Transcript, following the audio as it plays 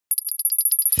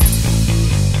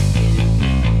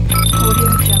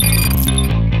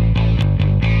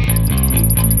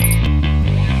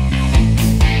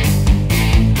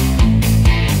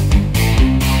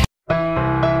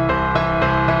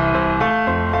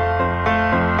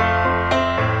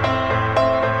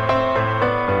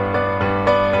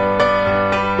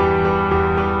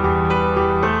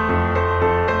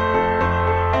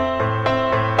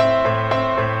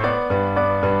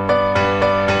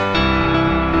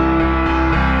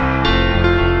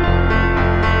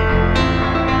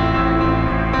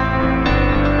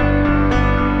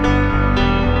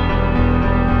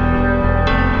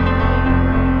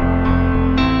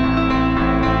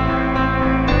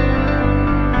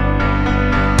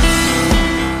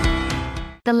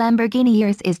The Lamborghini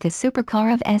Urus is the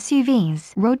supercar of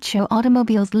SUVs. Roadshow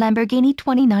Automobiles Lamborghini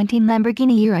 2019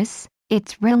 Lamborghini Urus.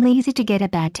 It's real easy to get a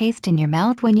bad taste in your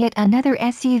mouth when yet another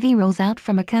SUV rolls out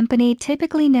from a company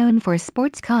typically known for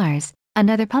sports cars,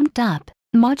 another pumped-up,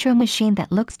 macho machine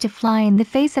that looks to fly in the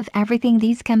face of everything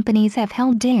these companies have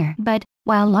held dear. But,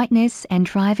 while lightness and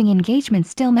driving engagement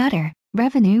still matter,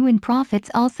 revenue and profits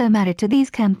also matter to these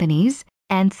companies,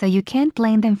 and so you can't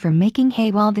blame them for making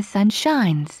hay while the sun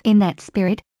shines. In that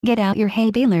spirit, get out your hay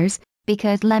balers,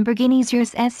 because Lamborghini's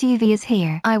Urus SUV is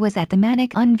here. I was at the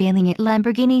manic unveiling at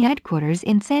Lamborghini headquarters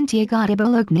in Sant'Agata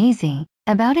Bolognese,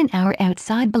 about an hour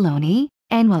outside Bologna,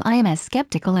 and while I am as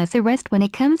skeptical as the rest when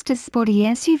it comes to sporty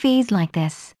SUVs like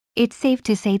this, it's safe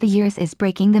to say the Urus is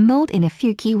breaking the mold in a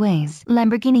few key ways.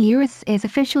 Lamborghini Urus is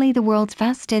officially the world's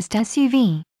fastest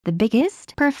SUV. The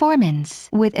biggest performance.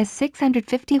 With a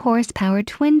 650 horsepower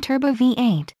twin-turbo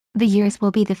V8, the Urus will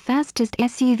be the fastest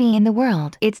SUV in the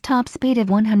world. Its top speed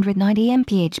of 190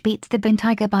 mph beats the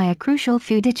Bentayga by a crucial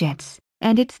few digits,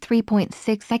 and its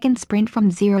 3.6-second sprint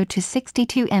from 0 to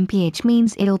 62 mph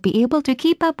means it'll be able to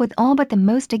keep up with all but the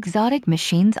most exotic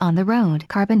machines on the road.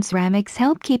 Carbon ceramics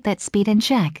help keep that speed in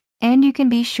check, and you can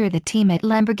be sure the team at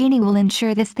Lamborghini will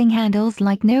ensure this thing handles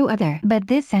like no other. But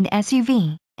this an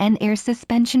SUV, and air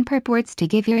suspension purports to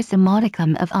give Urus a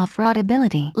modicum of off-road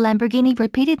ability. Lamborghini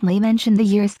repeatedly mentioned the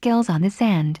Urus skills on the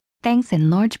sand, thanks in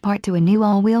large part to a new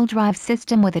all-wheel drive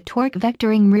system with a torque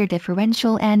vectoring rear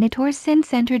differential and a torsion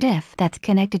center diff that's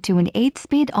connected to an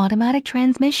 8-speed automatic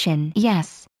transmission.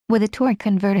 Yes, with a torque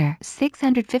converter.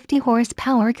 650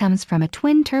 horsepower comes from a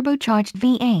twin-turbocharged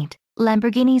V8,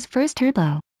 Lamborghini's first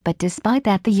turbo. But despite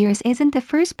that, the Urus isn't the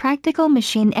first practical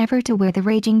machine ever to wear the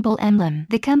Raging Bull emblem.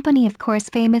 The company of course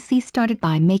famously started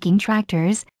by making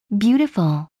tractors,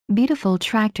 beautiful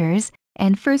tractors,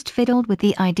 and first fiddled with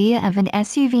the idea of an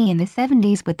SUV in the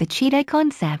 70s with the Cheetah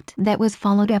concept that was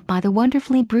followed up by the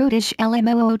wonderfully brutish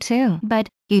LM002. But,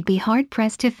 you'd be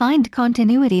hard-pressed to find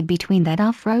continuity between that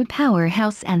off-road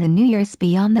powerhouse and the new Urus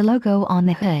beyond the logo on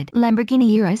the hood.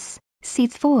 Lamborghini Urus,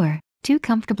 seats 4, 2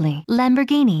 comfortably.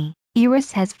 Lamborghini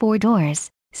Urus has 4 doors,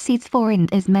 seats 4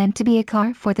 and is meant to be a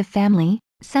car for the family,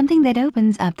 something that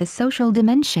opens up the social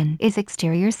dimension. Its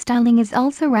exterior styling is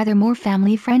also rather more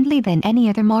family-friendly than any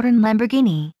other modern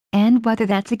Lamborghini, and whether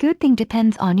that's a good thing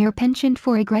depends on your penchant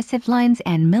for aggressive lines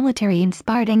and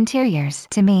military-inspired interiors.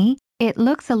 To me, it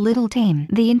looks a little tame.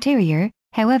 The interior,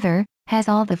 however, has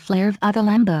all the flair of other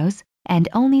Lambos, and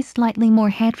only slightly more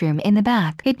headroom in the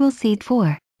back. It will seat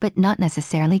 4. But not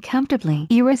necessarily comfortably.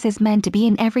 Urus is meant to be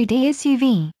an everyday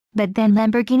SUV, but then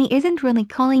Lamborghini isn't really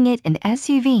calling it an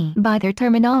SUV. By their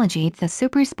terminology, it's a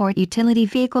super sport utility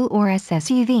vehicle or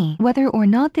SUV. Whether or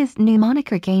not this new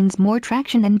moniker gains more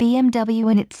traction than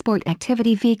BMW in its sport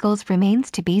activity vehicles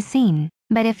remains to be seen.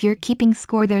 But if you're keeping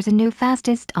score, there's a new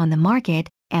fastest on the market,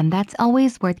 and that's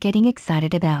always worth getting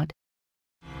excited about.